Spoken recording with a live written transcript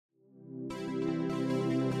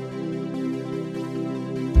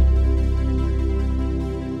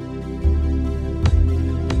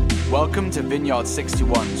Welcome to Vineyard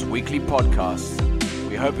 61's weekly podcast.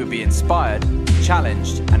 We hope you'll be inspired,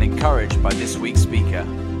 challenged, and encouraged by this week's speaker.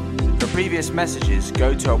 For previous messages,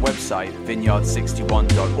 go to our website,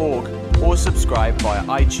 vineyard61.org, or subscribe via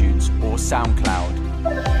iTunes or SoundCloud.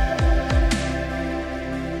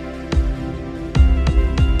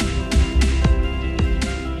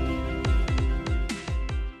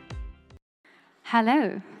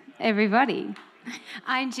 Hello, everybody.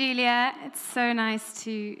 I'm Julia. It's so nice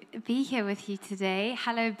to be here with you today.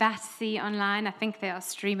 Hello, Battersea online. I think they are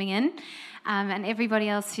streaming in. And everybody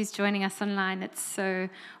else who's joining us online, it's so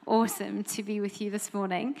awesome to be with you this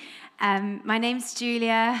morning. My name's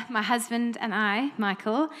Julia. My husband and I,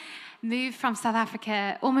 Michael, moved from South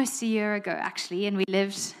Africa almost a year ago, actually, and we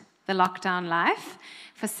lived the lockdown life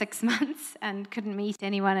for 6 months and couldn't meet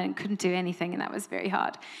anyone and couldn't do anything, and that was very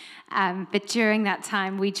hard. But during that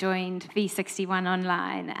time, we joined V61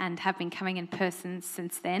 online and have been coming in person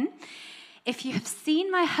since then. If you have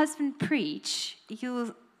seen my husband preach,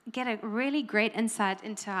 you'll get a really great insight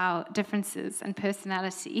into our differences and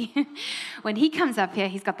personality. When he comes up here,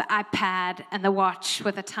 he's got the iPad and the watch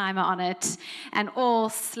with a timer on it and all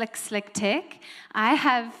slick tech. I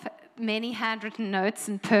have many handwritten notes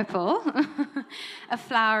in purple, a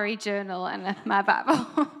flowery journal, and my Bible.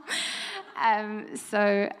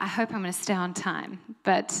 So I hope I'm going to stay on time,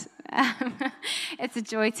 but it's a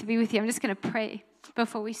joy to be with you. I'm just going to pray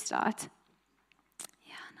before we start.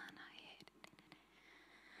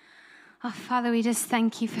 Oh, Father, we just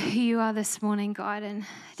thank you for who you are this morning, God, and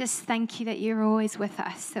just thank you that you're always with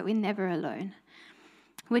us, that we're never alone.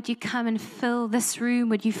 Would you come and fill this room?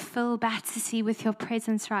 Would you fill Battersea with your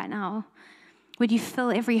presence right now? Would you fill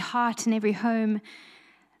every heart and every home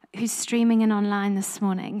who's streaming in online this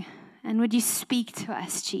morning? And would you speak to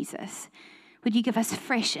us, Jesus? Would you give us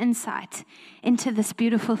fresh insight into this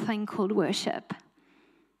beautiful thing called worship?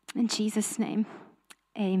 In Jesus' name,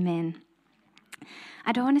 amen.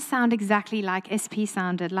 I don't want to sound exactly like SP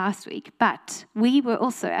sounded last week, but we were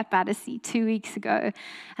also at Battersea 2 weeks ago.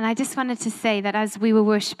 And I just wanted to say that as we were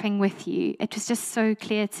worshiping with you, it was just so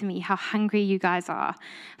clear to me how hungry you guys are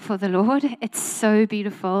for the Lord. It's so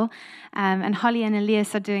beautiful. And Holly and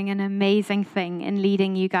Elias are doing an amazing thing in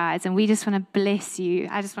leading you guys. And we just want to bless you.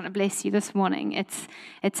 I just want to bless you this morning.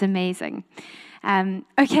 It's amazing.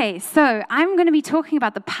 Okay, so I'm going to be talking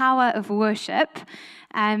about the power of worship.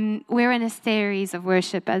 We're in a series of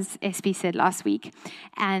worship, as SB said last week,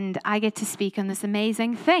 and I get to speak on this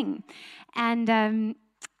amazing thing. And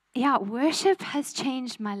worship has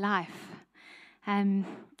changed my life.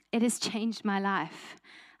 It has changed my life.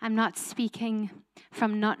 I'm not speaking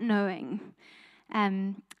from not knowing.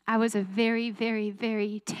 I was a very, very,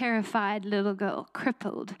 very terrified little girl,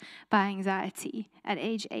 crippled by anxiety at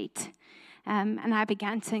age 8. And I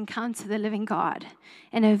began to encounter the living God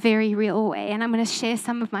in a very real way. And I'm going to share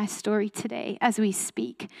some of my story today as we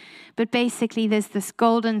speak. But basically, there's this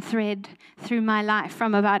golden thread through my life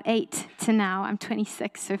from about 8 to now. I'm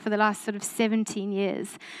 26, so for the last sort of 17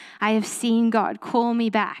 years, I have seen God call me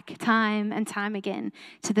back time and time again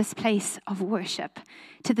to this place of worship,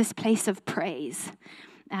 to this place of praise.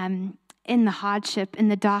 In the hardship, in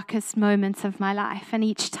the darkest moments of my life. And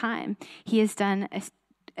each time, He has done a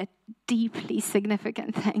deeply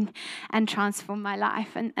significant thing and transform my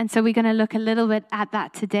life. And so we're going to look a little bit at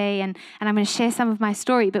that today, and I'm going to share some of my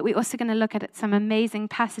story, but we're also going to look at some amazing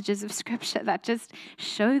passages of Scripture that just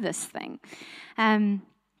show this thing. And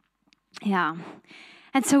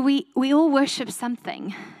so we all worship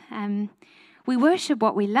something. We worship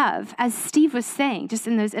what we love, as Steve was saying, just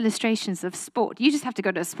in those illustrations of sport. You just have to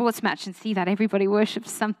go to a sports match and see that everybody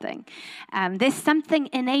worships something. There's something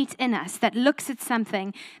innate in us that looks at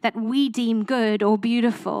something that we deem good or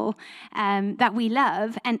beautiful, that we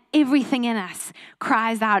love, and everything in us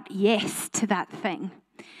cries out yes to that thing.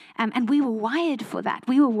 And we were wired for that.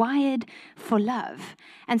 We were wired for love.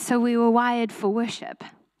 And so we were wired for worship.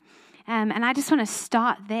 And I just want to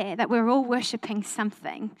start there, that we're all worshiping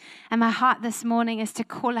something. And my heart this morning is to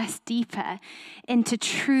call us deeper into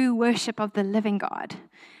true worship of the living God.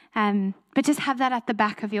 But just have that at the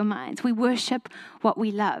back of your minds. We worship what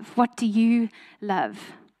we love. What do you love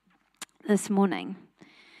this morning?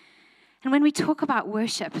 And when we talk about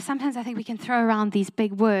worship, sometimes I think we can throw around these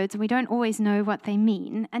big words and we don't always know what they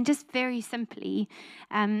mean. And just very simply,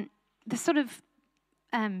 the sort of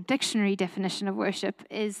dictionary definition of worship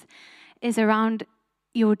is around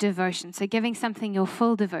your devotion. So giving something your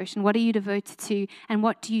full devotion. What are you devoted to, and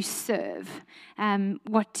what do you serve?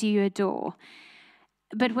 What do you adore?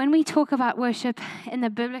 But when we talk about worship in the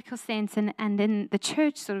biblical sense and in the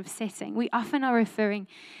church sort of setting, we often are referring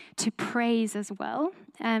to praise as well.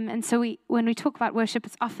 And so when we talk about worship,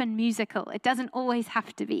 it's often musical. It doesn't always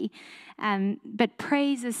have to be. But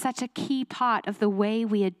praise is such a key part of the way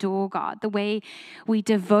we adore God, the way we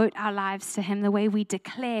devote our lives to Him, the way we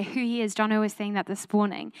declare who He is. Jono was saying that this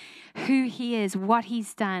morning, who He is, what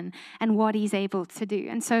He's done, and what He's able to do.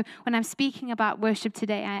 And so when I'm speaking about worship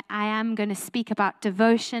today, I am going to speak about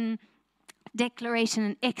devotion, declaration,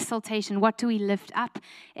 and exaltation. What do we lift up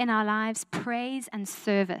in our lives? Praise and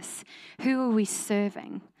service. Who are we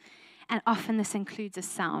serving? And often this includes a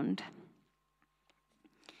sound.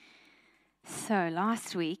 So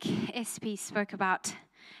last week, SP spoke about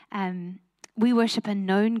we worship a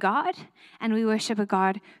known God, and we worship a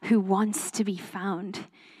God who wants to be found.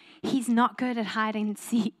 He's not good at hide and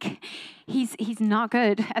seek. He's not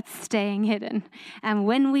good at staying hidden. And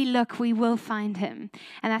when we look, we will find Him.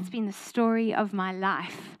 And that's been the story of my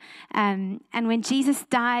life. And when Jesus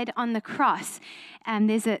died on the cross,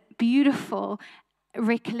 there's a beautiful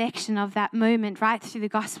recollection of that moment right through the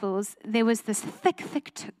Gospels. There was this thick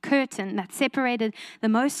curtain that separated the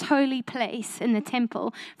most holy place in the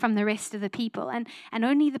temple from the rest of the people. And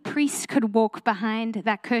only the priest could walk behind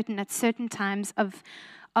that curtain at certain times of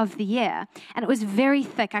the year. And it was very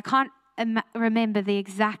thick. I can't remember the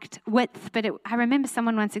exact width, but I remember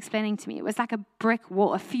someone once explaining to me, it was like a brick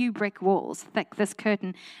wall, a few brick walls thick, this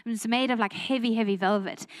curtain. It was made of like heavy, heavy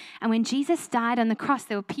velvet. And when Jesus died on the cross,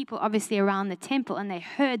 there were people obviously around the temple, and they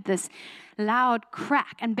heard this loud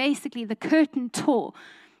crack, and basically the curtain tore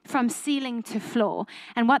from ceiling to floor.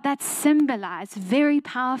 And what that symbolized very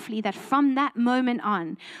powerfully, that from that moment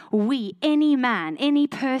on, any man, any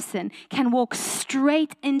person, can walk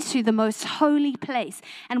straight into the most holy place,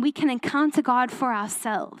 and we can encounter God for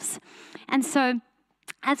ourselves. And so,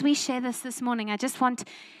 as we share this morning, I just want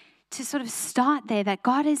to sort of start there, that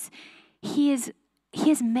God He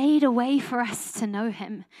has made a way for us to know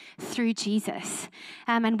Him through Jesus.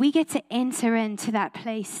 And we get to enter into that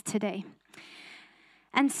place today.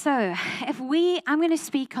 And so, I'm going to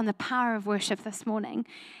speak on the power of worship this morning.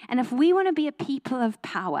 And if we want to be a people of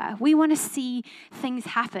power, we want to see things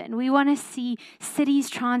happen. We want to see cities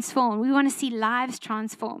transformed. We want to see lives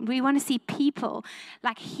transformed. We want to see people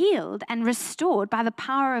like healed and restored by the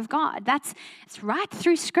power of God. It's right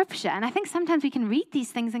through Scripture. And I think sometimes we can read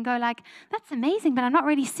these things and go like, that's amazing, but I'm not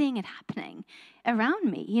really seeing it happening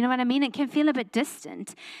around me. You know what I mean? It can feel a bit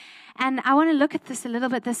distant. And I want to look at this a little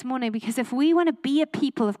bit this morning, because if we want to be a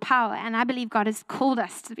people of power, and I believe God has called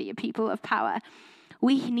us to be a people of power,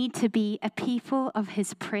 we need to be a people of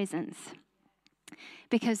His presence.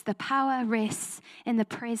 Because the power rests in the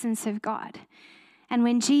presence of God. And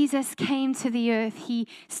when Jesus came to the earth, He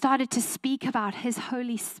started to speak about His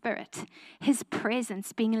Holy Spirit, His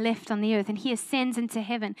presence being left on the earth. And He ascends into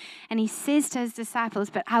heaven, and He says to His disciples,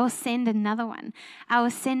 but I will send another one. I will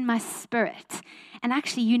send my Spirit. And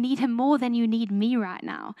actually, you need Him more than you need me right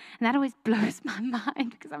now. And that always blows my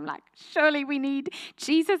mind, because I'm like, surely we need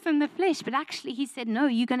Jesus in the flesh. But actually, He said, no,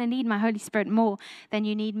 you're going to need my Holy Spirit more than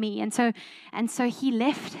you need me. And so He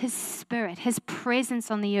left His Spirit, His presence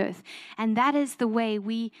on the earth. And that is the way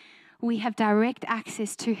we have direct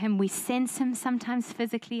access to Him. We sense Him sometimes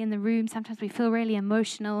physically in the room. Sometimes we feel really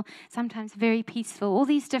emotional, sometimes very peaceful. All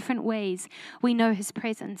these different ways we know His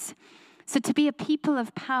presence. So to be a people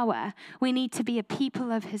of power, we need to be a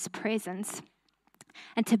people of His presence.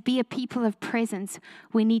 And to be a people of presence,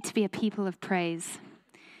 we need to be a people of praise.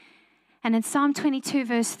 And in Psalm 22,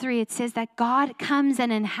 verse 3, it says that God comes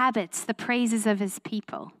and inhabits the praises of His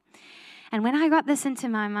people. And when I got this into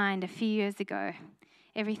my mind a few years ago,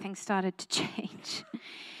 everything started to change.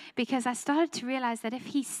 Because I started to realize that if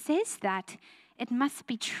He says that, it must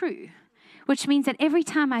be true. Which means that every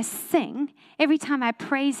time I sing, every time I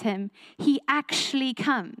praise Him, He actually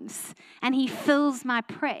comes and He fills my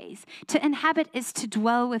praise. To inhabit is to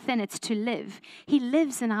dwell within, it's to live. He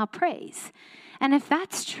lives in our praise. And if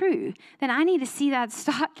that's true, then I need to see that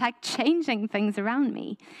start like changing things around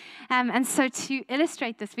me. And so to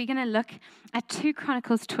illustrate this, we're going to look at 2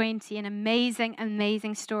 Chronicles 20, an amazing,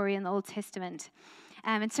 amazing story in the Old Testament.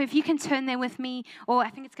 And so if you can turn there with me, or I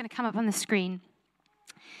think it's going to come up on the screen.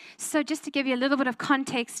 So just to give you a little bit of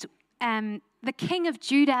context, the king of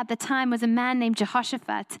Judah at the time was a man named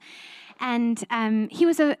Jehoshaphat. And he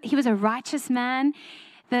was a righteous man.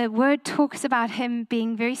 The word talks about him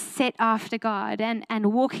being very set after God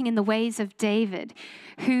and walking in the ways of David,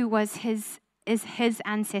 who is his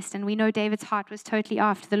ancestor. And we know David's heart was totally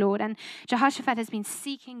after the Lord. And Jehoshaphat has been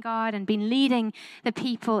seeking God and been leading the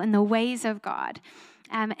people in the ways of God.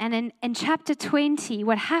 And in chapter 20,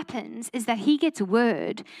 what happens is that he gets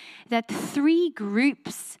word that 3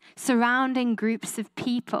 groups, surrounding groups of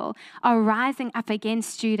people, are rising up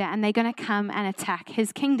against Judah, and they're going to come and attack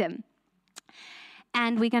his kingdom.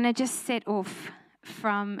 And we're going to just set off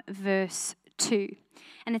from verse 2.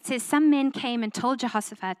 And it says, some men came and told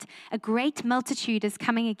Jehoshaphat, a great multitude is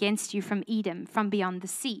coming against you from Edom, from beyond the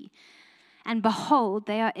sea. And behold,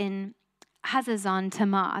 they are in Hazazon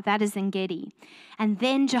Tamar, that is En Gedi. And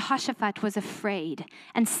then Jehoshaphat was afraid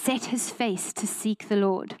and set his face to seek the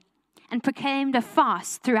Lord and proclaimed a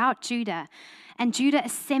fast throughout Judah. And Judah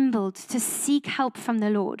assembled to seek help from the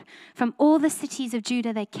Lord. From all the cities of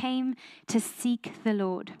Judah they came to seek the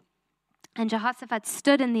Lord. And Jehoshaphat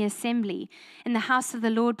stood in the assembly in the house of the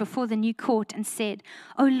Lord before the new court and said,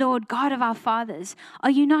 O Lord, God of our fathers, are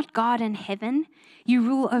you not God in heaven? You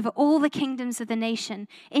rule over all the kingdoms of the nation.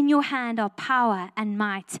 In your hand are power and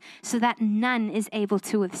might, so that none is able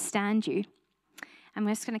to withstand you. I'm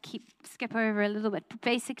just going to skip over a little bit. But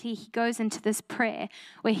basically, he goes into this prayer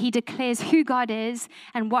where he declares who God is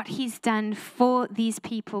and what he's done for these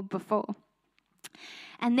people before.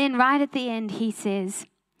 And then right at the end, he says,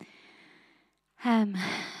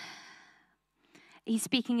 he's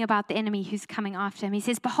speaking about the enemy who's coming after him. He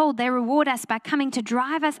says, behold, they reward us by coming to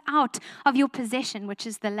drive us out of your possession, which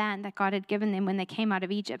is the land that God had given them when they came out of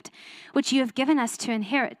Egypt, which you have given us to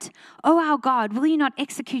inherit. O our God, will you not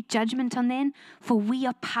execute judgment on them? For we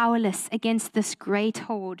are powerless against this great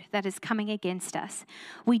horde that is coming against us.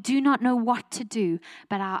 We do not know what to do,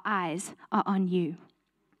 but our eyes are on you.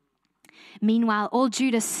 Meanwhile, all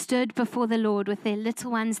Judah stood before the Lord with their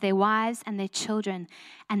little ones, their wives, and their children.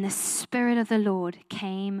 And the Spirit of the Lord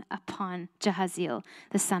came upon Jahaziel,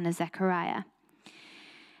 the son of Zechariah.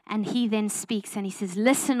 And he then speaks and he says,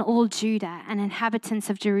 listen, all Judah and inhabitants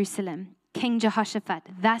of Jerusalem, King Jehoshaphat,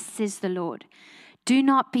 thus says the Lord, do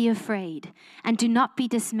not be afraid and do not be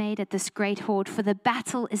dismayed at this great horde, for the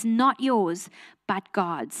battle is not yours, but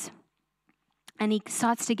God's. And he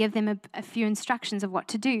starts to give them a few instructions of what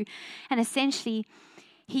to do. And essentially,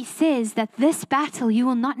 he says that this battle you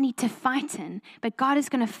will not need to fight in, but God is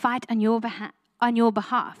going to fight on your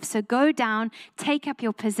behalf. So go down, take up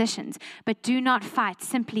your positions, but do not fight.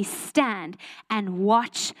 Simply stand and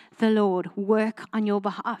watch the Lord work on your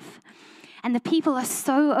behalf. And the people are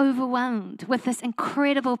so overwhelmed with this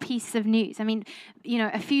incredible piece of news. I mean,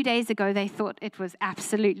 a few days ago, they thought it was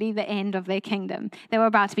absolutely the end of their kingdom. They were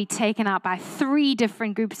about to be taken out by 3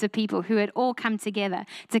 different groups of people who had all come together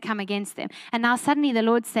to come against them. And now suddenly the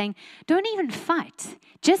Lord's saying, don't even fight,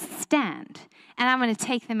 just stand, and I'm going to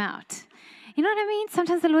take them out. You know what I mean?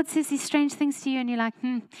 Sometimes the Lord says these strange things to you, and you're like,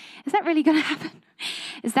 is that really going to happen?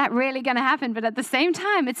 Is that really going to happen? But at the same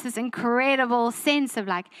time, it's this incredible sense of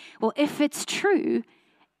like, well, if it's true,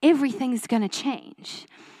 everything's going to change.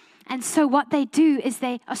 And so what they do is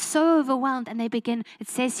they are so overwhelmed and it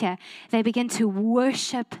says here, they begin to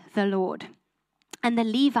worship the Lord. And the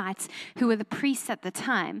Levites, who were the priests at the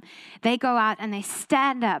time, they go out and they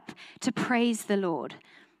stand up to praise the Lord,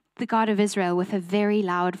 the God of Israel, with a very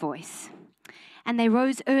loud voice. And they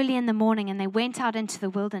rose early in the morning and they went out into the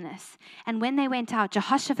wilderness. And when they went out,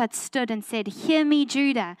 Jehoshaphat stood and said, hear me,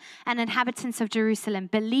 Judah and inhabitants of Jerusalem.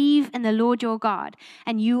 Believe in the Lord your God,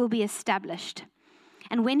 and you will be established.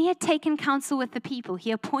 And when he had taken counsel with the people,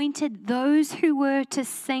 he appointed those who were to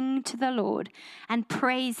sing to the Lord and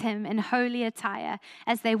praise him in holy attire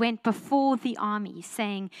as they went before the army,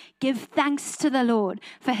 saying, give thanks to the Lord,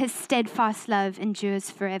 for his steadfast love endures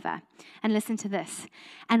forever. And listen to this.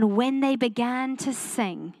 And when they began to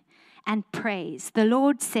sing and praise, the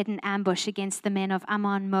Lord set an ambush against the men of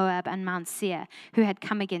Ammon, Moab, and Mount Seir, who had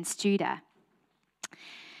come against Judah.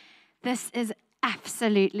 This is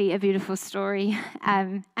absolutely a beautiful story.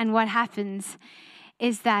 And what happens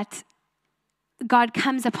is that God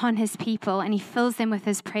comes upon his people and he fills them with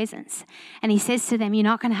his presence. And he says to them, you're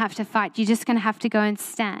not going to have to fight. You're just going to have to go and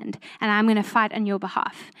stand. And I'm going to fight on your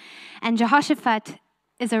behalf. And Jehoshaphat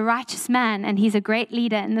is a righteous man and he's a great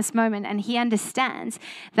leader in this moment. And he understands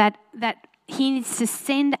that he needs to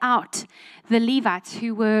send out the Levites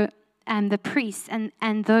who were the priests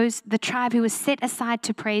and the tribe who was set aside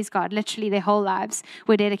to praise God. Literally their whole lives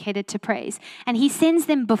were dedicated to praise. And he sends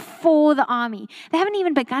them before the army. They haven't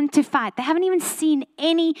even begun to fight. They haven't even seen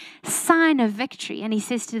any sign of victory. And he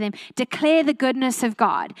says to them, declare the goodness of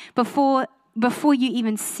God before you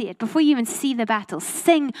even see it, before you even see the battle.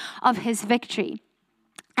 Sing of his victory.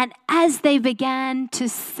 And as they began to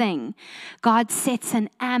sing, God sets an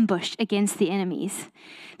ambush against the enemies.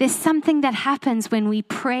 There's something that happens when we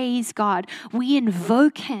praise God. We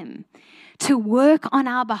invoke him to work on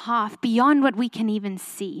our behalf beyond what we can even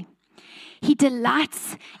see. He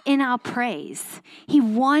delights in our praise. He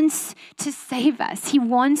wants to save us. He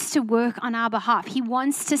wants to work on our behalf. He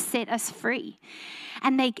wants to set us free.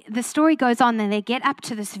 And the story goes on, and they get up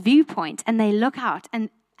to this viewpoint, and they look out, and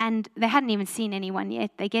they hadn't even seen anyone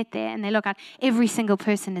yet. They get there, and they look out. Every single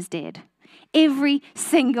person is dead. Every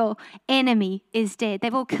single enemy is dead.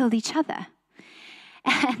 They've all killed each other.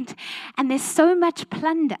 And there's so much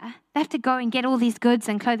plunder. They have to go and get all these goods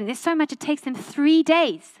and clothing. There's so much, it takes them 3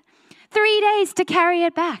 days. 3 days to carry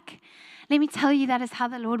it back. Let me tell you, that is how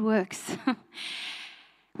the Lord works.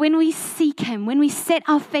 When we seek Him, when we set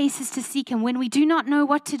our faces to seek Him, when we do not know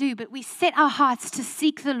what to do, but we set our hearts to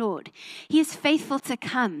seek the Lord, He is faithful to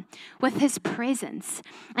come with His presence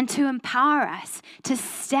and to empower us to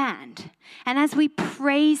stand. And as we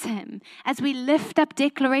praise Him, as we lift up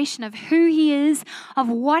declaration of who He is, of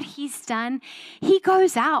what He's done, He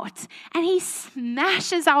goes out and He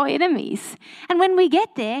smashes our enemies. And when we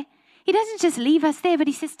get there, He doesn't just leave us there, but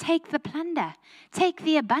He says, take the plunder, take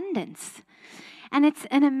the abundance. And it's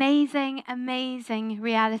an amazing, amazing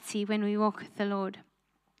reality when we walk with the Lord.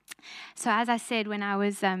 So as I said, when I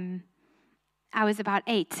was about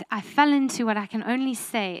 8, I fell into what I can only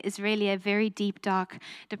say is really a very deep, dark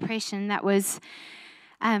depression that was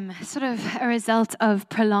sort of a result of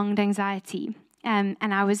prolonged anxiety. And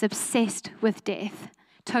I was obsessed with death.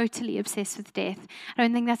 Totally obsessed with death. I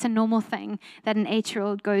don't think that's a normal thing that an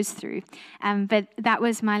 8-year-old goes through. But that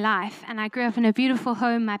was my life. And I grew up in a beautiful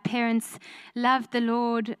home. My parents loved the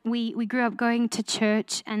Lord. We grew up going to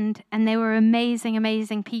church, and they were amazing,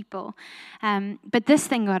 amazing people. But this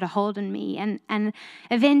thing got a hold on me. And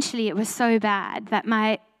eventually it was so bad that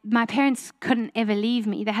my parents couldn't ever leave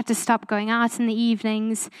me. They had to stop going out in the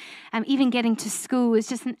evenings. Even getting to school was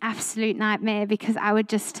just an absolute nightmare because I would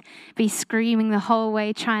just be screaming the whole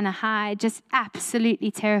way, trying to hide, just absolutely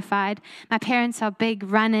terrified. My parents are big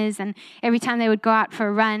runners, and every time they would go out for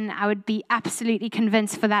a run, I would be absolutely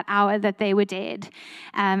convinced for that hour that they were dead.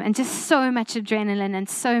 And just so much adrenaline and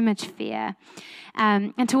so much fear.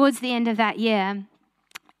 And towards the end of that year,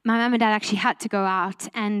 my mum and dad actually had to go out,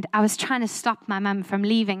 and I was trying to stop my mum from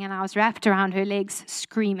leaving, and I was wrapped around her legs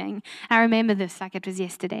screaming. I remember this like it was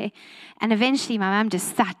yesterday. And eventually my mum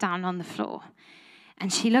just sat down on the floor,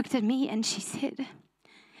 and she looked at me and she said,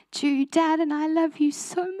 "Jude, Dad and I love you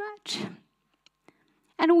so much,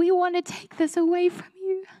 and we want to take this away from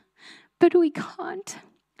you, but we can't.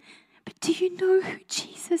 But do you know who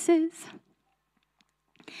Jesus is?"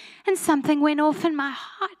 And something went off in my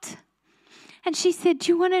heart. And she said,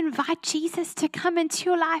 "Do you want to invite Jesus to come into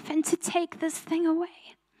your life and to take this thing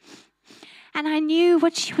away?" And I knew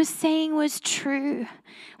what she was saying was true.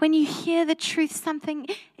 When you hear the truth, something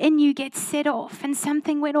in you gets set off, and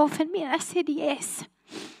something went off in me, and I said yes.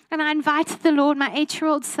 And I invited the Lord, my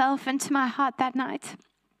 8-year-old self, into my heart that night.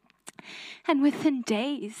 And within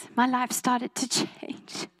days, my life started to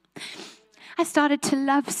change. I started to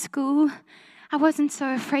love school. I wasn't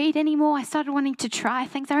so afraid anymore. I started wanting to try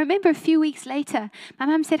things. I remember a few weeks later, my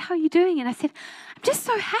mum said, "How are you doing?" And I said, "I'm just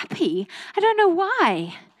so happy. I don't know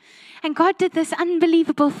why." And God did this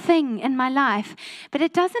unbelievable thing in my life. But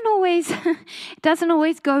it doesn't always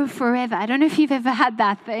go forever. I don't know if you've ever had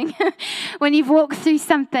that thing. When you've walked through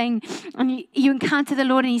something and you encounter the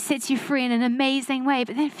Lord and He sets you free in an amazing way.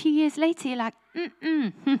 But then a few years later, you're like,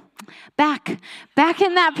 back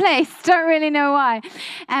in that place. Don't really know why.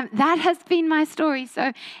 That has been my story.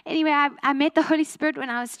 So anyway, I met the Holy Spirit when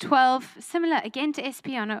I was 12, similar again to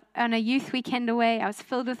SP on a youth weekend away. I was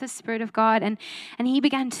filled with the Spirit of God, and He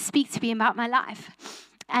began to speak to me about my life.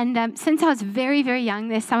 And since I was very, very young,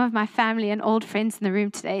 there's some of my family and old friends in the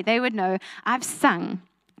room today. They would know I've sung.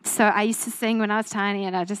 So I used to sing when I was tiny,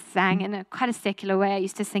 and I just sang in quite a secular way. I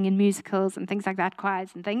used to sing in musicals and things like that, choirs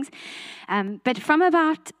and things. But from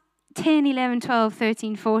about 10, 11, 12,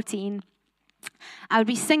 13, 14, I would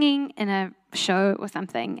be singing in a show or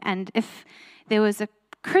something. And if there was a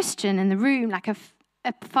Christian in the room, like a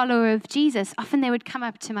follower of Jesus, often they would come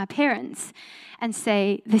up to my parents and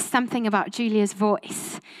say, "There's something about Julia's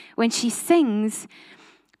voice. When she sings,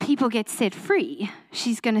 people get set free.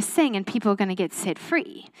 She's going to sing and people are going to get set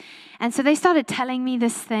free." And so they started telling me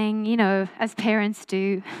this thing, as parents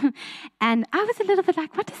do. And I was a little bit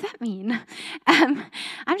like, what does that mean?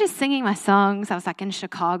 I'm just singing my songs. I was like in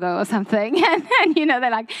Chicago or something. And they're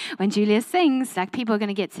like, when Julia sings, like people are going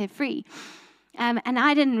to get set free. And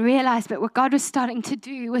I didn't realize, but what God was starting to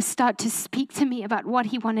do was start to speak to me about what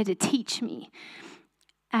He wanted to teach me.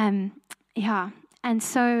 And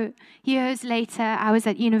so years later, I was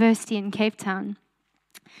at university in Cape Town.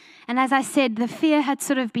 And as I said, the fear had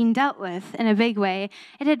sort of been dealt with in a big way.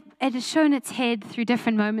 It had shown its head through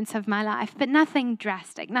different moments of my life, but nothing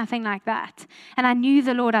drastic, nothing like that. And I knew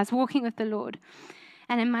the Lord. I was walking with the Lord.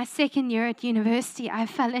 And in my second year at university, I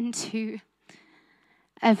fell into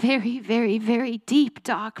a very, very, very deep,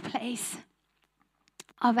 dark place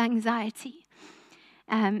of anxiety.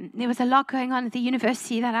 There was a lot going on at the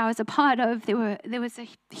university that I was a part of. There was a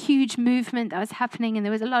huge movement that was happening, and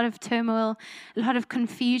there was a lot of turmoil, a lot of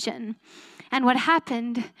confusion. And what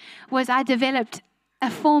happened was I developed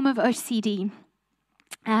a form of OCD,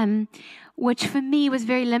 which for me was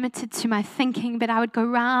very limited to my thinking, but I would go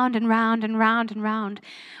round and round and round and round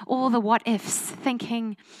all the what-ifs,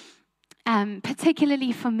 thinking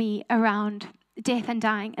particularly for me around death and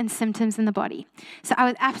dying and symptoms in the body. So I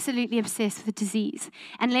was absolutely obsessed with the disease.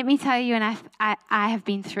 And let me tell you, and I have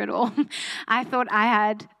been through it all. I thought I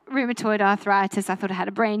had rheumatoid arthritis. I thought I had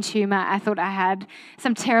a brain tumor. I thought I had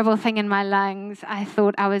some terrible thing in my lungs. I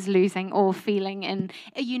thought I was losing all feeling. And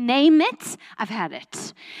you name it, I've had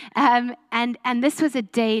it. And this was a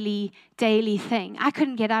daily thing. I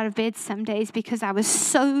couldn't get out of bed some days because I was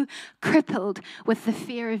so crippled with the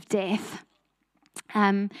fear of death.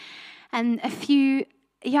 And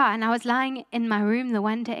I was lying in my room the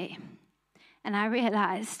one day, and I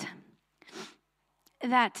realized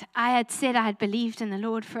that I had said I had believed in the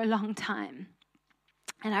Lord for a long time.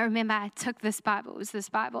 And I remember I took this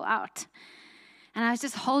Bible out, and I was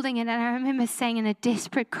just holding it, and I remember saying in a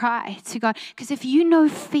desperate cry to God, because if you know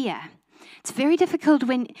fear, it's very difficult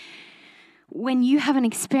when you haven't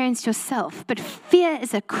experienced yourself, but fear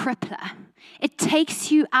is a crippler. It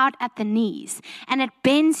takes you out at the knees, and it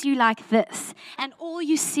bends you like this, and all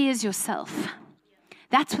you see is yourself.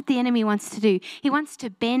 That's what the enemy wants to do. He wants to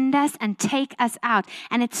bend us and take us out,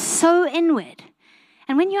 and it's so inward.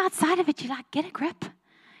 And when you're outside of it, you're like, get a grip.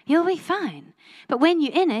 You'll be fine. But when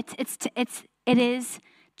you're in it, it is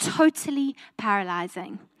totally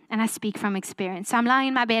paralyzing, and I speak from experience. So I'm lying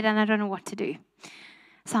in my bed, and I don't know what to do.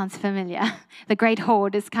 Sounds familiar. The great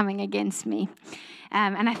horde is coming against me.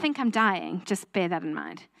 And I think I'm dying. Just bear that in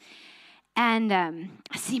mind. And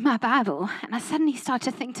I see my Bible, and I suddenly start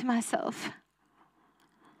to think to myself,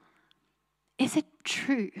 is it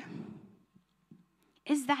true?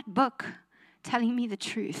 Is that book telling me the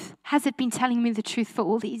truth? Has it been telling me the truth for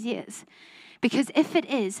all these years? Because if it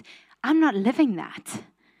is, I'm not living that.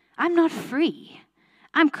 I'm not free.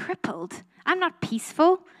 I'm crippled. I'm not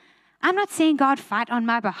peaceful. I'm not seeing God fight on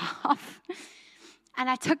my behalf. And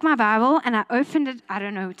I took my Bible and I opened it, I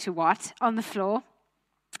don't know to what, on the floor.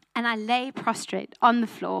 And I lay prostrate on the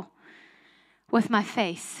floor with my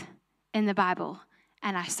face in the Bible.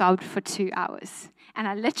 And I sobbed for 2 hours. And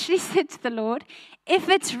I literally said to the Lord, if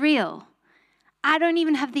it's real, I don't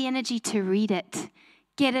even have the energy to read it.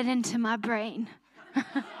 Get it into my brain.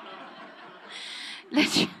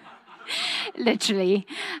 Literally,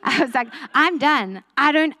 I was like, I'm done.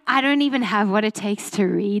 I don't even have what it takes to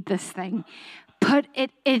read this thing. Put it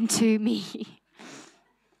into me.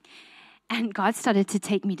 And God started to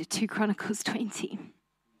take me to 2 Chronicles 20.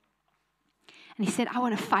 And he said, I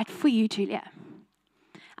want to fight for you, Julia.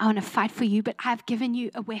 I want to fight for you, but I've given you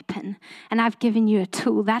a weapon and I've given you a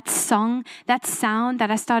tool. That song, that sound that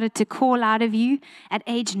I started to call out of you at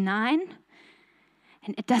age 9,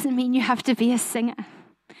 and it doesn't mean you have to be a singer.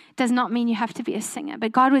 It does not mean you have to be a singer,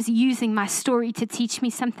 but God was using my story to teach me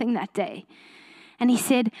something that day. And he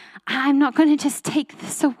said, I'm not going to just take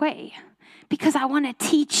this away because I want to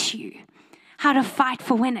teach you how to fight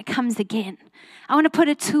for when it comes again. I want to put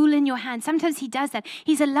a tool in your hand. Sometimes he does that.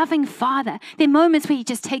 He's a loving father. There are moments where he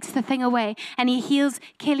just takes the thing away and he heals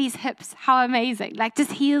Kelly's hips. How amazing. Like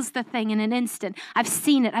just heals the thing in an instant. I've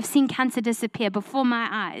seen it. I've seen cancer disappear before my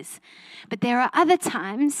eyes. But there are other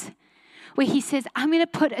times where he says, I'm going to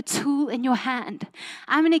put a tool in your hand.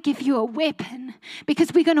 I'm going to give you a weapon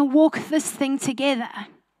because we're going to walk this thing together.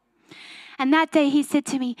 And that day he said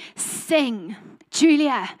to me, sing,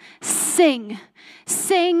 Julia, sing,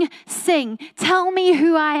 sing, sing. Tell me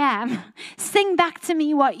who I am. Sing back to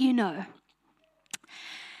me what you know.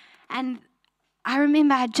 And I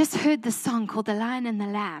remember I had just heard this song called The Lion and the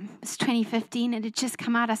Lamb. It was 2015. It had just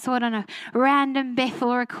come out. I saw it on a random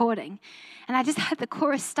Bethel recording. And I just had the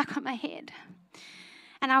chorus stuck on my head.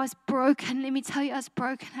 And I was broken. Let me tell you, I was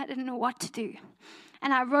broken. I didn't know what to do.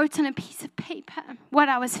 And I wrote on a piece of paper what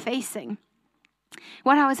I was facing,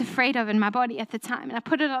 what I was afraid of in my body at the time. And I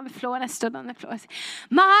put it on the floor and I stood on the floor. I said,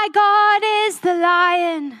 my God is the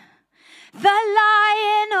Lion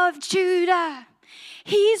of Judah.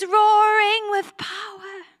 He's roaring with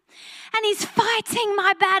power and he's fighting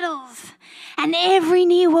my battles. And every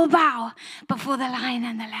knee will bow before the Lion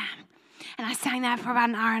and the Lamb. And I sang that for about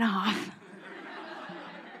an hour and a half.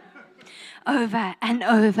 Over and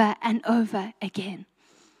over and over again.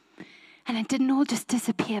 And it didn't all just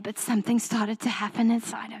disappear, but something started to happen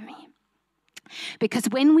inside of me. Because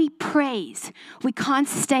when we praise, we can't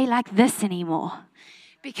stay like this anymore.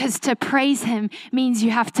 Because to praise him means you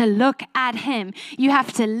have to look at him. You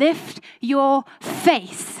have to lift your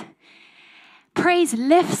face. Praise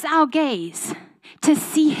lifts our gaze to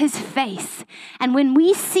see his face. And when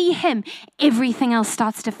we see him, everything else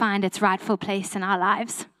starts to find its rightful place in our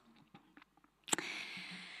lives.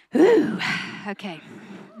 Ooh, okay.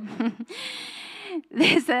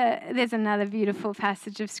 There's another beautiful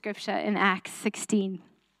passage of scripture in Acts 16.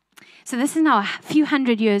 So this is now a few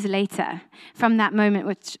hundred years later from that moment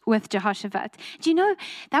with Jehoshaphat. Do you know,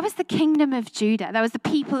 that was the kingdom of Judah. That was the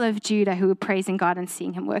people of Judah who were praising God and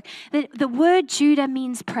seeing him work. The word Judah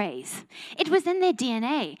means praise. It was in their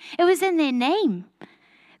DNA. It was in their name.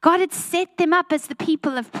 God had set them up as the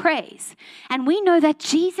people of praise. And we know that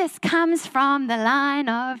Jesus comes from the line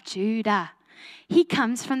of Judah. He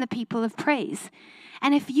comes from the people of praise.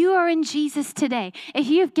 And if you are in Jesus today, if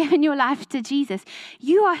you have given your life to Jesus,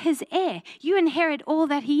 you are his heir. You inherit all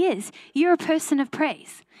that he is. You're a person of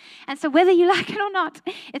praise. And so whether you like it or not,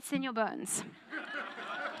 it's in your bones.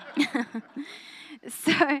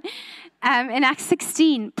 So in Acts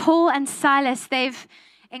 16, Paul and Silas, they've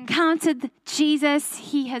encountered Jesus.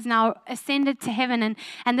 He has now ascended to heaven,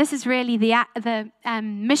 and this is really the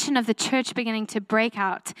mission of the church beginning to break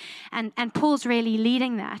out, and Paul's really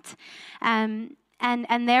leading that, and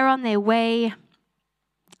they're on their way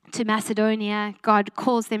to Macedonia. God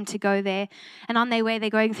calls them to go there, and on their way they're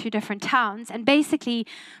going through different towns, and basically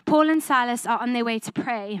Paul and Silas are on their way to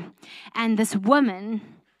pray, and this woman,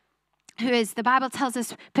 who is, the Bible tells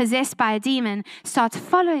us, possessed by a demon, starts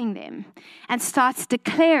following them and starts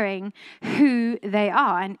declaring who they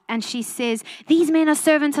are. And she says, "These men are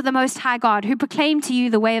servants of the Most High God, who proclaim to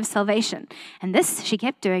you the way of salvation." And this she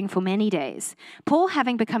kept doing for many days. Paul,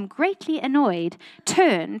 having become greatly annoyed,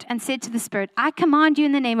 turned and said to the spirit, "I command you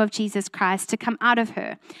in the name of Jesus Christ to come out of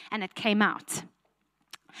her." And it came out.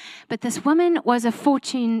 But this woman was a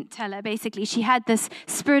fortune teller, basically. She had this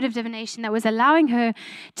spirit of divination that was allowing her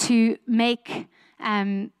to make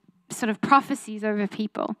sort of prophecies over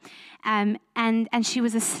people. And she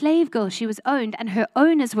was a slave girl. She was owned, and her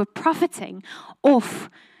owners were profiting off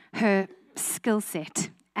her skill set.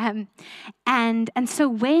 And so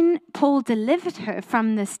when Paul delivered her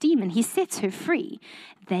from this demon, he sets her free.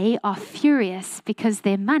 They are furious because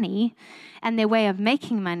their money and their way of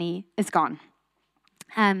making money is gone.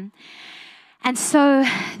 And so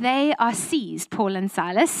they are seized, Paul and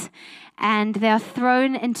Silas, and they are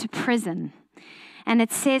thrown into prison. And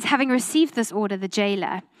it says, having received this order, the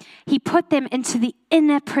jailer, he put them into the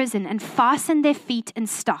inner prison and fastened their feet in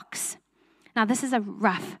stocks. Now, this is a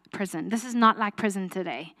rough prison. This is not like prison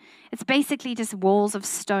today. It's basically just walls of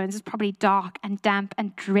stones. It's probably dark and damp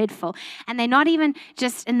and dreadful. And they're not even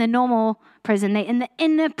just in the normal prison. They're in the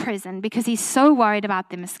inner prison because he's so worried about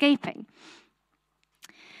them escaping.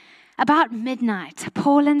 About midnight,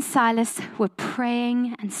 Paul and Silas were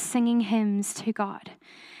praying and singing hymns to God,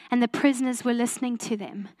 and the prisoners were listening to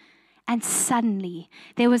them. And suddenly,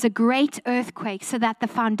 there was a great earthquake, so that the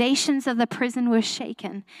foundations of the prison were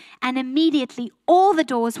shaken, and immediately all the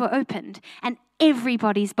doors were opened, and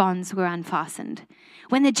everybody's bonds were unfastened.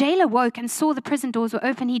 When the jailer woke and saw the prison doors were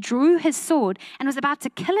open, he drew his sword and was about to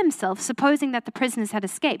kill himself, supposing that the prisoners had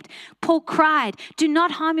escaped. Paul cried, "Do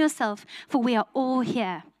not harm yourself, for we are all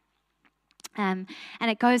here." And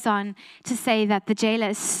it goes on to say that the jailer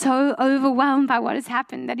is so overwhelmed by what has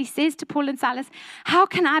happened that he says to Paul and Silas, "How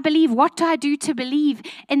can I believe? What do I do to believe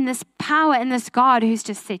in this power, in this God who's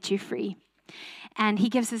just set you free?" And he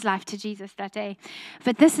gives his life to Jesus that day.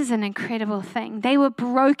 But this is an incredible thing. They were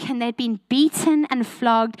broken. They'd been beaten and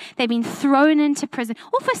flogged. They'd been thrown into prison,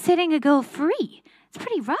 all for setting a girl free. It's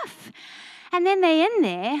pretty rough. And then they're in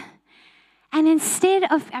there. And instead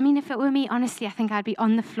of, if it were me, honestly, I think I'd be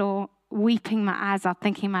on the floor weeping my eyes out,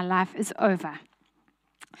 thinking my life is over.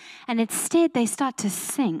 And instead, they start to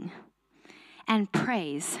sing and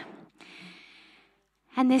praise.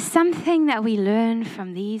 And there's something that we learn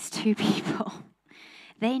from these two people.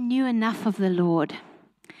 They knew enough of the Lord.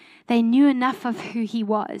 They knew enough of who he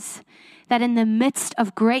was, that in the midst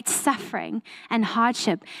of great suffering and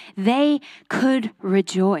hardship, they could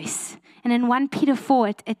rejoice. And in 1 Peter 4,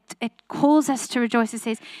 it calls us to rejoice. It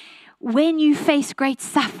says, when you face great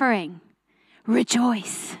suffering,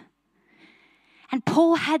 rejoice. And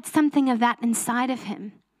Paul had something of that inside of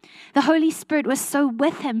him. The Holy Spirit was so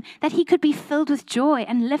with him that he could be filled with joy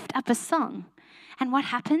and lift up a song. And what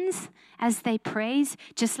happens as they praise,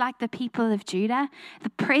 just like the people of Judah?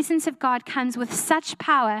 The presence of God comes with such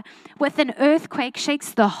power, with an earthquake,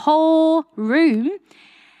 shakes the whole room,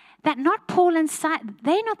 that not Paul and Silas,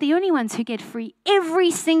 they're not the only ones who get free.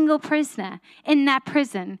 Every single prisoner in that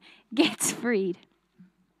prison gets freed.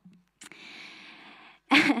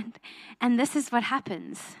 And this is what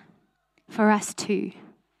happens for us too.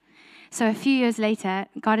 So a few years later,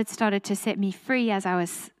 God had started to set me free as I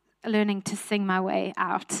was learning to sing my way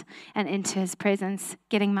out and into his presence,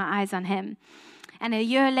 getting my eyes on him. And a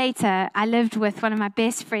year later, I lived with one of my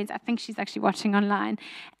best friends. I think she's actually watching online.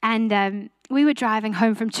 And we were driving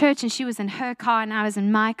home from church, and she was in her car, and I was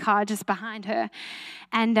in my car just behind her.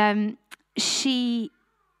 And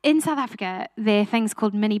in South Africa, there are things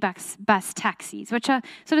called bus taxis, which are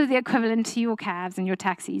sort of the equivalent to your cabs and your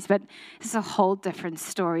taxis, but it's a whole different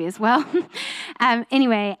story as well.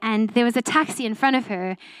 Anyway, and there was a taxi in front of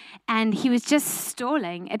her, and he was just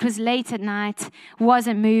stalling. It was late at night,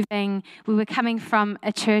 wasn't moving. We were coming from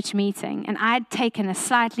a church meeting, and I'd taken a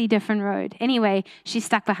slightly different road. Anyway, she's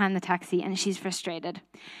stuck behind the taxi, and she's frustrated.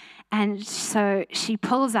 And so she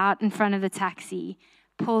pulls out in front of the taxi,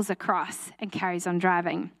 pulls across, and carries on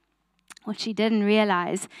driving. What she didn't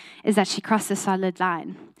realize is that she crossed a solid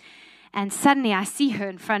line. And suddenly I see her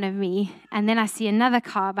in front of me, and then I see another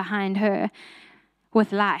car behind her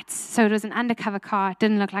with lights. So it was an undercover car,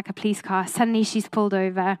 didn't look like a police car. Suddenly she's pulled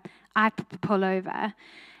over, I pull over,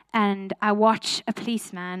 and I watch a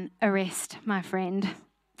policeman arrest my friend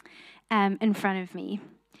in front of me.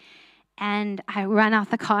 And I run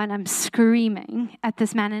out the car, and I'm screaming at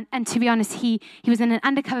this man. And to be honest, he was in an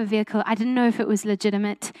undercover vehicle. I didn't know if it was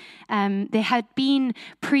legitimate. There had been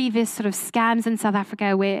previous sort of scams in South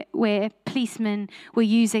Africa where policemen were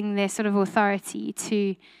using their sort of authority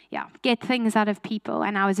to get things out of people.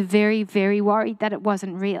 And I was very, very worried that it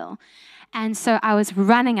wasn't real. And so I was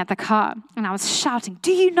running at the car, and I was shouting,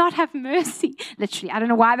 "Do you not have mercy?" Literally, I don't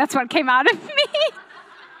know why that's what came out of me.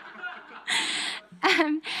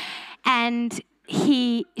 And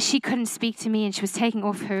she couldn't speak to me, and she was taking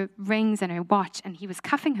off her rings and her watch, and he was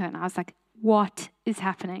cuffing her, and I was like, what is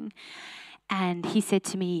happening? And he said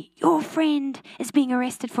to me, "Your friend is being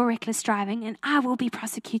arrested for reckless driving, and I will be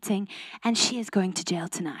prosecuting, and she is going to jail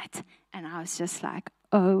tonight." And I was just like,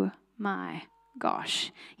 oh my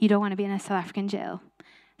gosh, you don't want to be in a South African jail,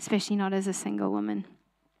 especially not as a single woman.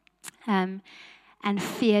 And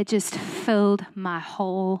fear just filled my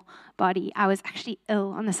whole body. I was actually ill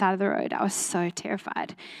on the side of the road. I was so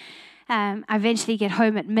terrified. I eventually get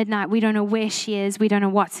home at midnight. We don't know where she is. We don't know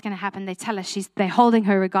what's going to happen. They tell us they're holding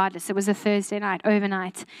her regardless. It was a Thursday night,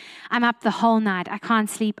 overnight. I'm up the whole night. I can't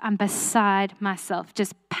sleep. I'm beside myself,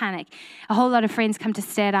 just panic. A whole lot of friends come to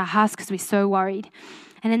stay at our house because we're so worried.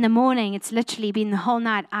 And in the morning, it's literally been the whole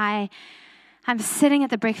night. I'm sitting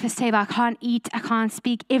at the breakfast table. I can't eat. I can't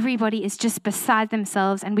speak. Everybody is just beside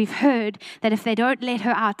themselves. And we've heard that if they don't let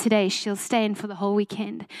her out today, she'll stay in for the whole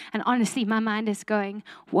weekend. And honestly, my mind is going,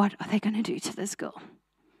 what are they going to do to this girl?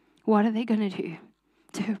 What are they going to do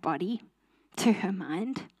to her body, to her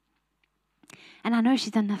mind? And I know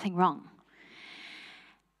she's done nothing wrong.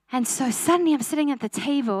 And so suddenly I'm sitting at the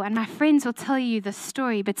table, and my friends will tell you the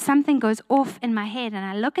story, but something goes off in my head, and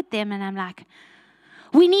I look at them, and I'm like,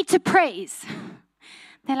 "We need to praise."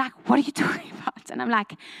 They're like, "What are you talking about?" And I'm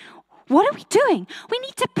like, "What are we doing? We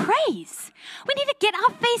need to praise. We need to get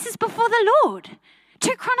our faces before the Lord.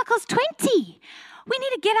 2 Chronicles 20. We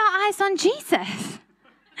need to get our eyes on Jesus."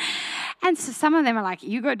 And so some of them are like,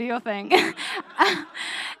 "You go do your thing."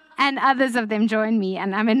 And others of them join me,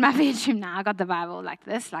 and I'm in my bedroom now. I got the Bible like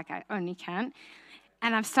this, like I only can.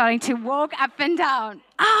 And I'm starting to walk up and down.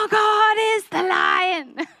 Our God is the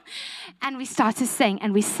Lion. And we start to sing,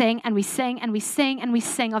 and we sing, and we sing, and we sing, and we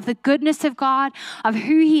sing of the goodness of God, of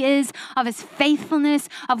who He is, of His faithfulness,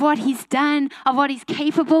 of what He's done, of what He's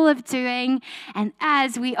capable of doing. And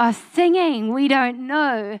as we are singing, we don't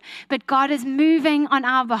know, but God is moving on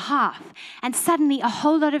our behalf. And suddenly a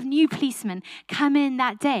whole lot of new policemen come in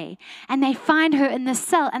that day, and they find her in the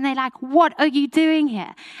cell, and they're like, "What are you doing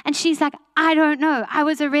here?" And she's like, "I don't know. I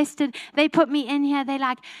was arrested. They put me in here." They're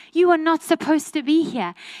like, "You are not supposed to be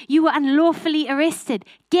here. You were unlawfully arrested.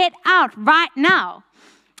 Get out right now."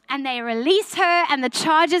 And they release her, and the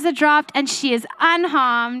charges are dropped, and she is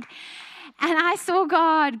unharmed. And I saw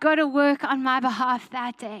God go to work on my behalf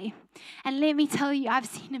that day. And let me tell you, I've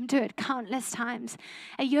seen Him do it countless times.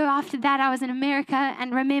 A year after that, I was in America,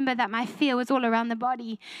 and remember that my fear was all around the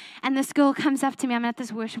body. And this girl comes up to me. I'm at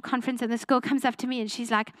this worship conference, and this girl comes up to me, and she's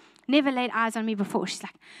like, never laid eyes on me before. She's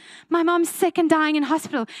like, "My mom's sick and dying in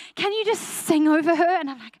hospital. Can you just sing over her?" And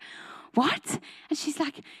I'm like, what? And she's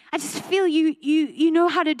like, I just feel you know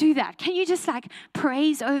how to do that. Can you just like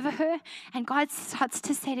praise over her? And God starts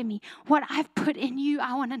to say to me, what I've put in you,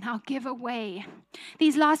 I want to now give away.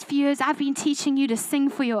 These last few years, I've been teaching you to sing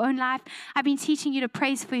for your own life. I've been teaching you to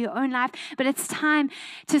praise for your own life, but it's time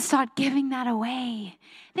to start giving that away.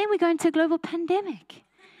 Then we go into a global pandemic.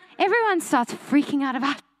 Everyone starts freaking out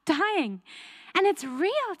about dying. And it's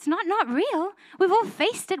real. It's not real. We've all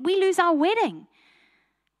faced it. We lose our wedding.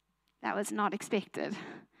 That was not expected.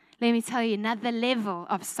 Let me tell you, another level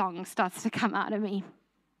of song starts to come out of me.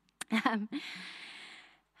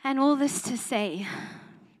 And all this to say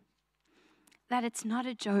that it's not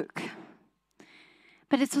a joke.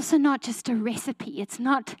 But it's also not just a recipe. It's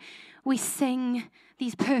not we sing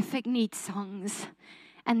these perfect, neat songs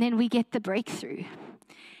and then we get the breakthrough.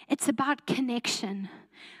 It's about connection.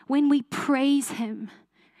 When we praise Him,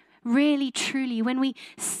 really, truly, when we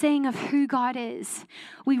sing of who God is,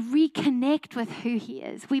 we reconnect with who He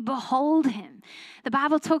is. We behold Him. The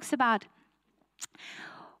Bible talks about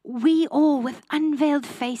we all, with unveiled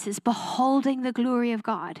faces, beholding the glory of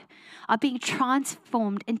God, are being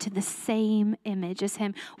transformed into the same image as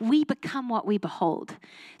Him. We become what we behold.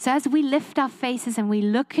 So as we lift our faces and we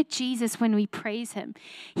look at Jesus when we praise Him,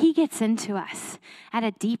 He gets into us at a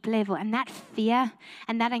deep level. And that fear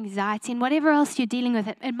and that anxiety and whatever else you're dealing with,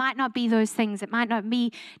 it might not be those things. It might not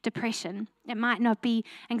be depression. It might not be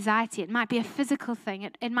anxiety. It might be a physical thing.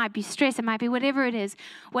 It might be stress. It might be whatever it is.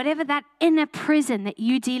 Whatever that inner prison that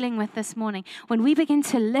you're dealing with this morning, when we begin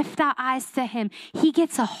to lift our eyes to Him, He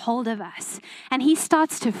gets a hold of us. And He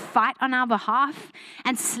starts to fight on our behalf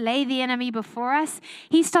and slay the enemy before us.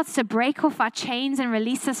 He starts to break off our chains and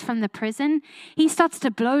release us from the prison. He starts to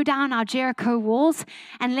blow down our Jericho walls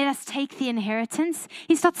and let us take the inheritance.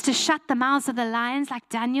 He starts to shut the mouths of the lions like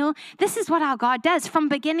Daniel. This is what our God does from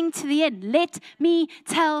beginning to the end. Let me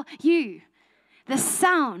tell you, the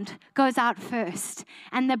sound goes out first,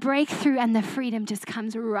 and the breakthrough and the freedom just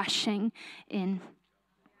comes rushing in.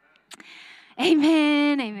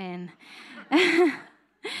 Amen, amen.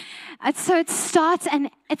 So it starts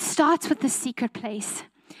with the secret place.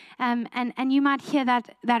 And you might hear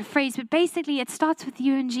that phrase, but basically it starts with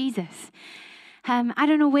you and Jesus. I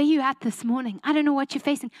don't know where you're at this morning. I don't know what you're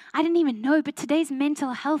facing. I didn't even know, but today's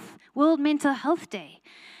World Mental Health Day.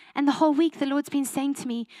 And the whole week, the Lord's been saying to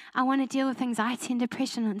me, I want to deal with anxiety and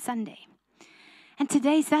depression on Sunday. And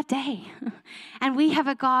today's that day. And we have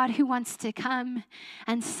a God who wants to come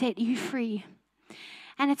and set you free.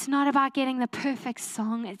 And it's not about getting the perfect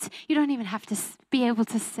song. You don't even have to be able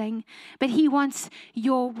to sing. But He wants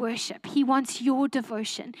your worship. He wants your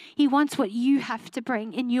devotion. He wants what you have to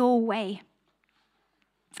bring in your way.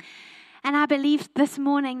 And I believe this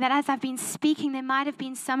morning that as I've been speaking, there might have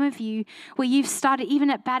been some of you where you've started,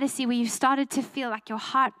 even at Battersea, where you've started to feel like your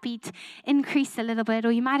heartbeat increased a little bit,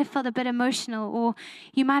 or you might have felt a bit emotional, or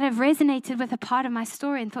you might have resonated with a part of my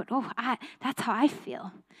story and thought, that's how I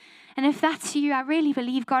feel. And if that's you, I really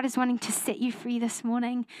believe God is wanting to set you free this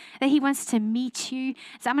morning, that He wants to meet you.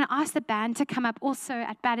 So I'm going to ask the band to come up also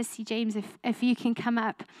at Battersea, James, if you can come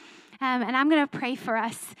up. And I'm going to pray for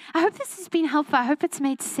us. I hope this has been helpful. I hope it's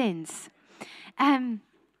made sense. So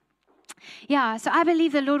I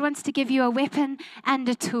believe the Lord wants to give you a weapon and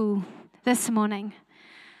a tool this morning.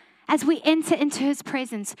 As we enter into His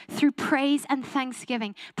presence through praise and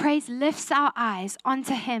thanksgiving, praise lifts our eyes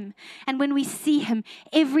onto Him. And when we see Him,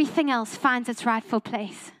 everything else finds its rightful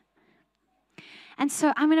place. And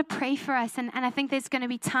so I'm going to pray for us, and I think there's going to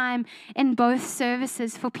be time in both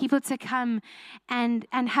services for people to come and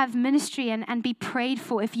have ministry and be prayed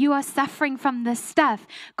for. If you are suffering from this stuff,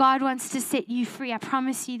 God wants to set you free. I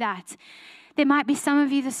promise you that. There might be some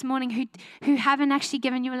of you this morning who haven't actually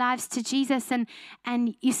given your lives to Jesus,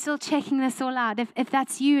 and you're still checking this all out. If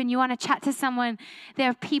that's you and you want to chat to someone, there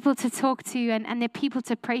are people to talk to and there are people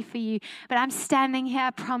to pray for you. But I'm standing here,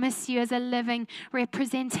 I promise you, as a living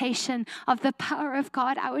representation of the power of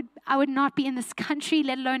God. I would not be in this country,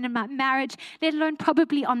 let alone in my marriage, let alone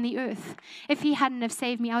probably on the earth. If He hadn't have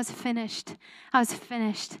saved me, I was finished. And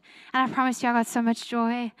I promise you, I got so much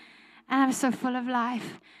joy, and I'm so full of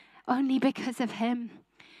life. Only because of Him.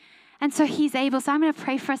 And so He's able. So I'm going to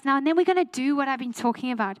pray for us now. And then we're going to do what I've been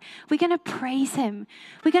talking about. We're going to praise Him.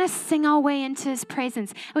 We're going to sing our way into His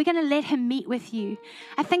presence. We're going to let Him meet with you.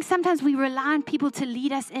 I think sometimes we rely on people to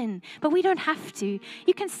lead us in, but we don't have to.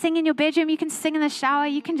 You can sing in your bedroom. You can sing in the shower.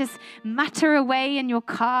 You can just mutter away in your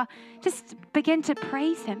car. Just begin to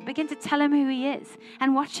praise Him. Begin to tell Him who He is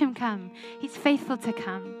and watch Him come. He's faithful to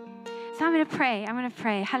come. So I'm going to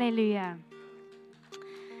pray. Hallelujah.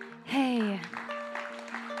 Hey.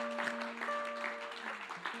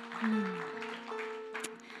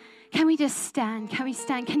 Can just stand? Can we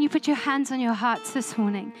stand? Can you put your hands on your hearts this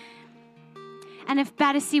morning? And if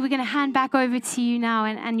Battersea, we're going to hand back over to you now,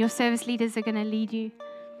 and your service leaders are going to lead you.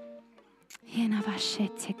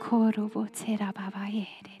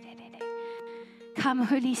 Come,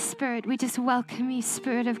 Holy Spirit, we just welcome you,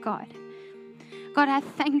 Spirit of God. God, I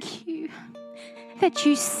thank you that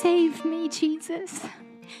you saved me, Jesus.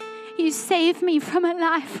 You saved me from a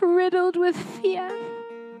life riddled with fear.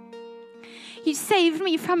 You saved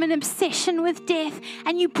me from an obsession with death,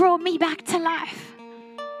 and you brought me back to life.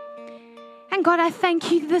 And God, I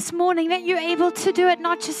thank you this morning that you're able to do it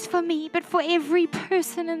not just for me, but for every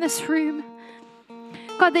person in this room.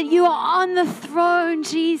 God, that you are on the throne,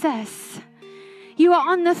 Jesus. You are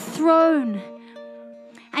on the throne.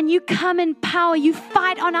 And you come in power. You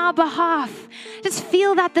fight on our behalf. Just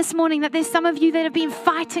feel that this morning, that there's some of you that have been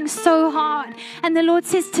fighting so hard. And the Lord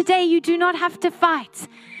says, today you do not have to fight.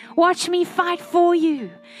 Watch me fight for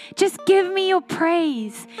you. Just give me your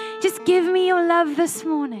praise. Just give me your love this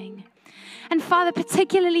morning. And Father,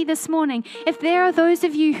 particularly this morning, if there are those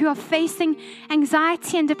of you who are facing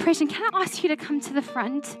anxiety and depression, can I ask you to come to the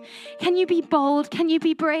front? Can you be bold? Can you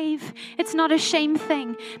be brave? It's not a shame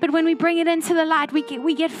thing. But when we bring it into the light,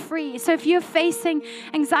 we get free. So if you're facing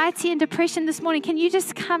anxiety and depression this morning, can you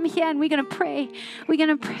just come here and we're going to pray. We're going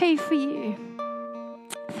to pray for you.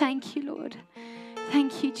 Thank you, Lord.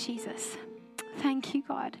 Thank you, Jesus. Thank you,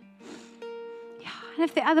 God. And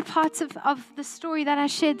if there are other parts of the story that I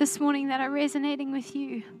shared this morning that are resonating with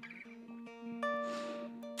you,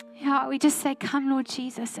 we just say, come, Lord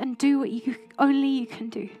Jesus, and do what only you can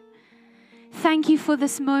do. Thank you for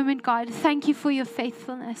this moment, God. Thank you for your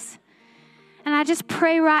faithfulness. And I just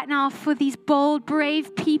pray right now for these bold,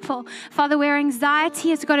 brave people, Father, where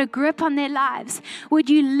anxiety has got a grip on their lives.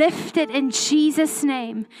 Would you lift it in Jesus'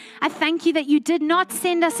 name? I thank you that you did not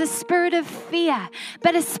send us a spirit of fear,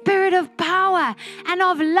 but a spirit of power and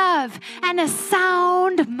of love and a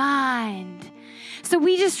sound mind. So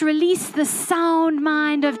we just release the sound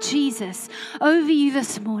mind of Jesus over you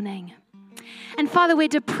this morning. And Father, where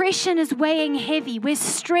depression is weighing heavy, where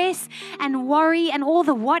stress and worry and all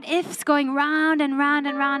the what ifs going round and round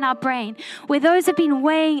and round our brain, where those have been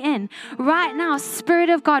weighing in, right now, Spirit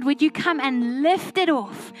of God, would you come and lift it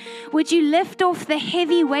off? Would you lift off the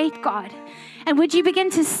heavy weight, God? And would you begin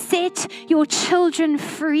to set your children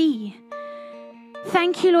free?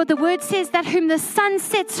 Thank you, Lord. The word says that whom the Son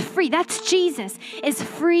sets free, that's Jesus, is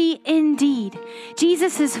free indeed.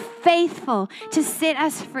 Jesus is faithful to set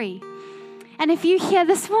us free. And if you're here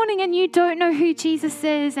this morning and you don't know who Jesus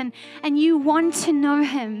is and you want to know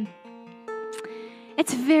him,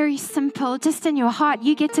 it's very simple. Just in your heart,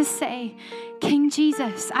 you get to say, King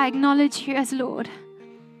Jesus, I acknowledge you as Lord.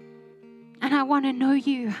 And I want to know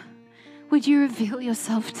you. Would you reveal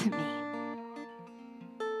yourself to me?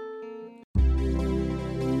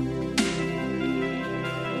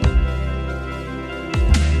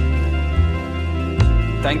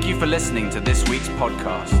 Thank you for listening to this week's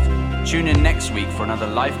podcast. Tune in next week for another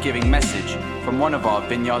life-giving message from one of our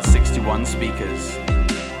Vineyard 61 speakers.